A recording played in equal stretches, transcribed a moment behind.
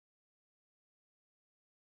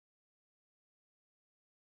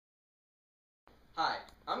Hi,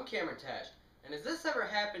 I'm Cameron Tash, and has this ever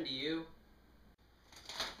happened to you?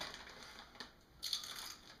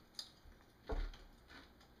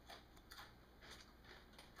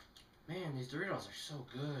 Man, these Doritos are so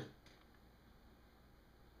good.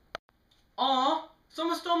 Aw,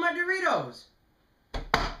 someone stole my Doritos!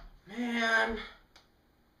 Man.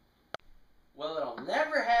 Well, it'll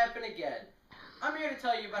never happen again. I'm here to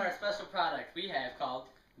tell you about our special product we have called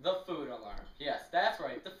the Food Alarm. Yes, that's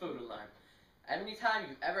right, the Food Alarm. Anytime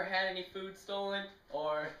you've ever had any food stolen,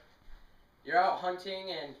 or you're out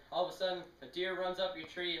hunting and all of a sudden a deer runs up your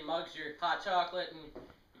tree and mugs your hot chocolate and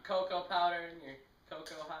your cocoa powder and your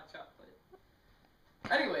cocoa hot chocolate.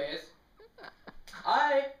 Anyways,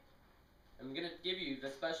 I am going to give you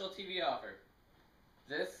the special TV offer.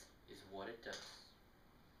 This is what it does.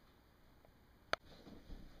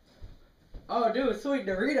 Oh, dude, sweet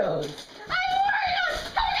Doritos. I'm Doritos!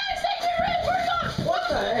 Oh my god, take your red! Where's on? What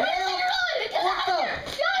the hell? Get out of here! Get out of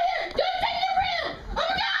here! Don't take your red! Oh my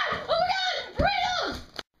god! Oh my god! Doritos!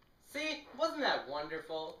 See, wasn't that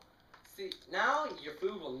wonderful? See, now your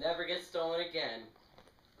food will never get stolen again.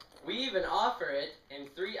 We even offer it in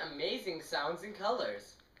 3 amazing sounds and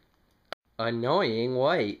colors. Annoying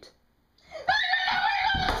white.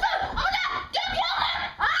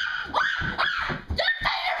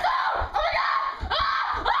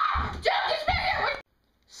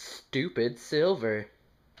 Stupid silver.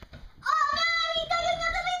 Oh man, he's taking the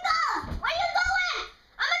Doritos! Where you going?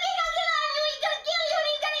 I'm gonna get you, he's gonna kill you and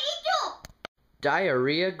he's gonna eat you!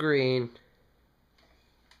 Diarrhea green.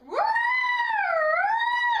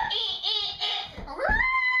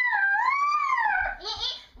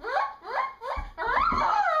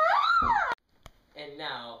 And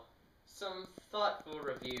now, some thoughtful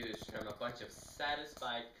reviews from a bunch of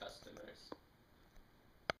satisfied customers.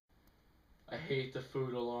 I hate the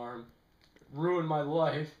Food Alarm. It ruined my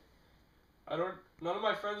life. None of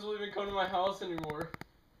my friends will even come to my house anymore.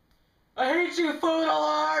 I hate you, Food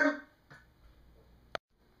Alarm!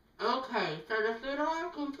 Okay, so the Food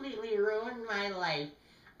Alarm completely ruined my life.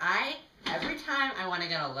 Every time I want to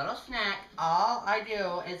get a little snack, all I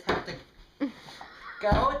do is have to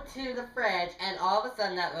go to the fridge, and all of a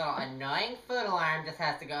sudden that little annoying Food Alarm just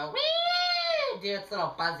has to go, wee, do its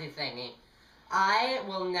little buzzy thingy. I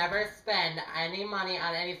will never spend any money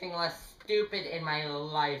on anything less stupid in my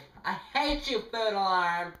life. I hate you, Food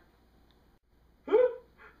Alarm! I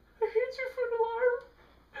hate you, Food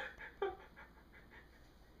Alarm.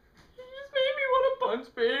 You just made me want to punch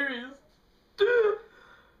berries.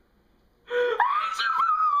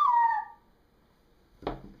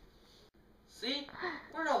 See?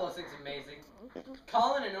 Weren't all those things amazing?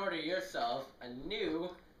 Call in and order yourself a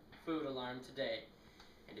new Food Alarm today.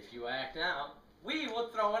 And if you act now, we will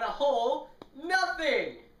throw in a whole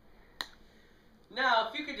nothing! Now,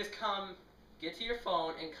 if you could just get to your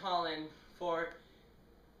phone and call in for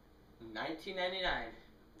 $19.99,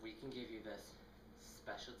 we can give you this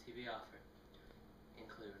special TV offer.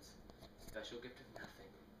 Includes special gift of nothing.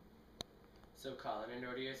 So call in and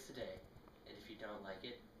order yours today. And if you don't like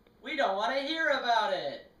it, we don't want to hear about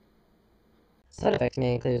it! Side effects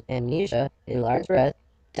may include amnesia, enlarged breath,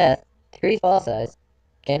 death, decreased ball size,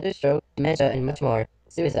 cancer, stroke, dementia, and much more.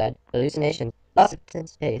 Suicide, hallucination, loss of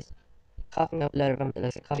sense of taste, coughing up blood from that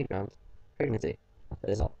looks like coffee grounds, pregnancy.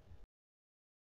 That is all.